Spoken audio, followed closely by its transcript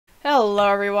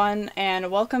Hello everyone, and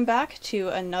welcome back to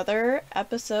another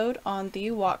episode on the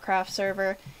Wattcraft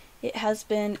server. It has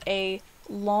been a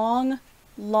long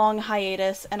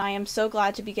hiatus, and I am so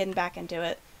glad to be getting back into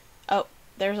it. Oh,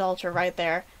 there's Ultra right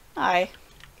there. Hi.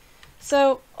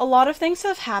 So, a lot of things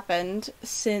have happened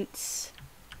since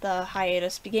the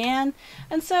hiatus began,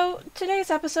 and so today's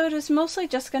episode is mostly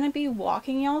just going to be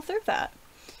walking y'all through that.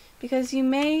 Because you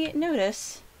may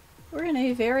notice we're in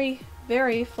a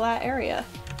very flat area.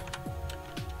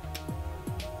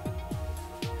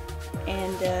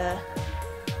 And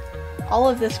all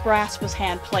of this grass was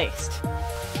hand placed.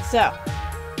 So,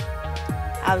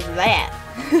 how's that?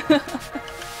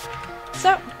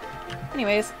 So,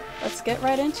 anyways, let's get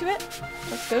right into it.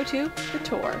 Let's go to the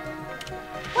tour.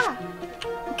 Wow!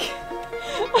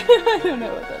 I don't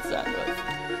know what that sound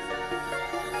was.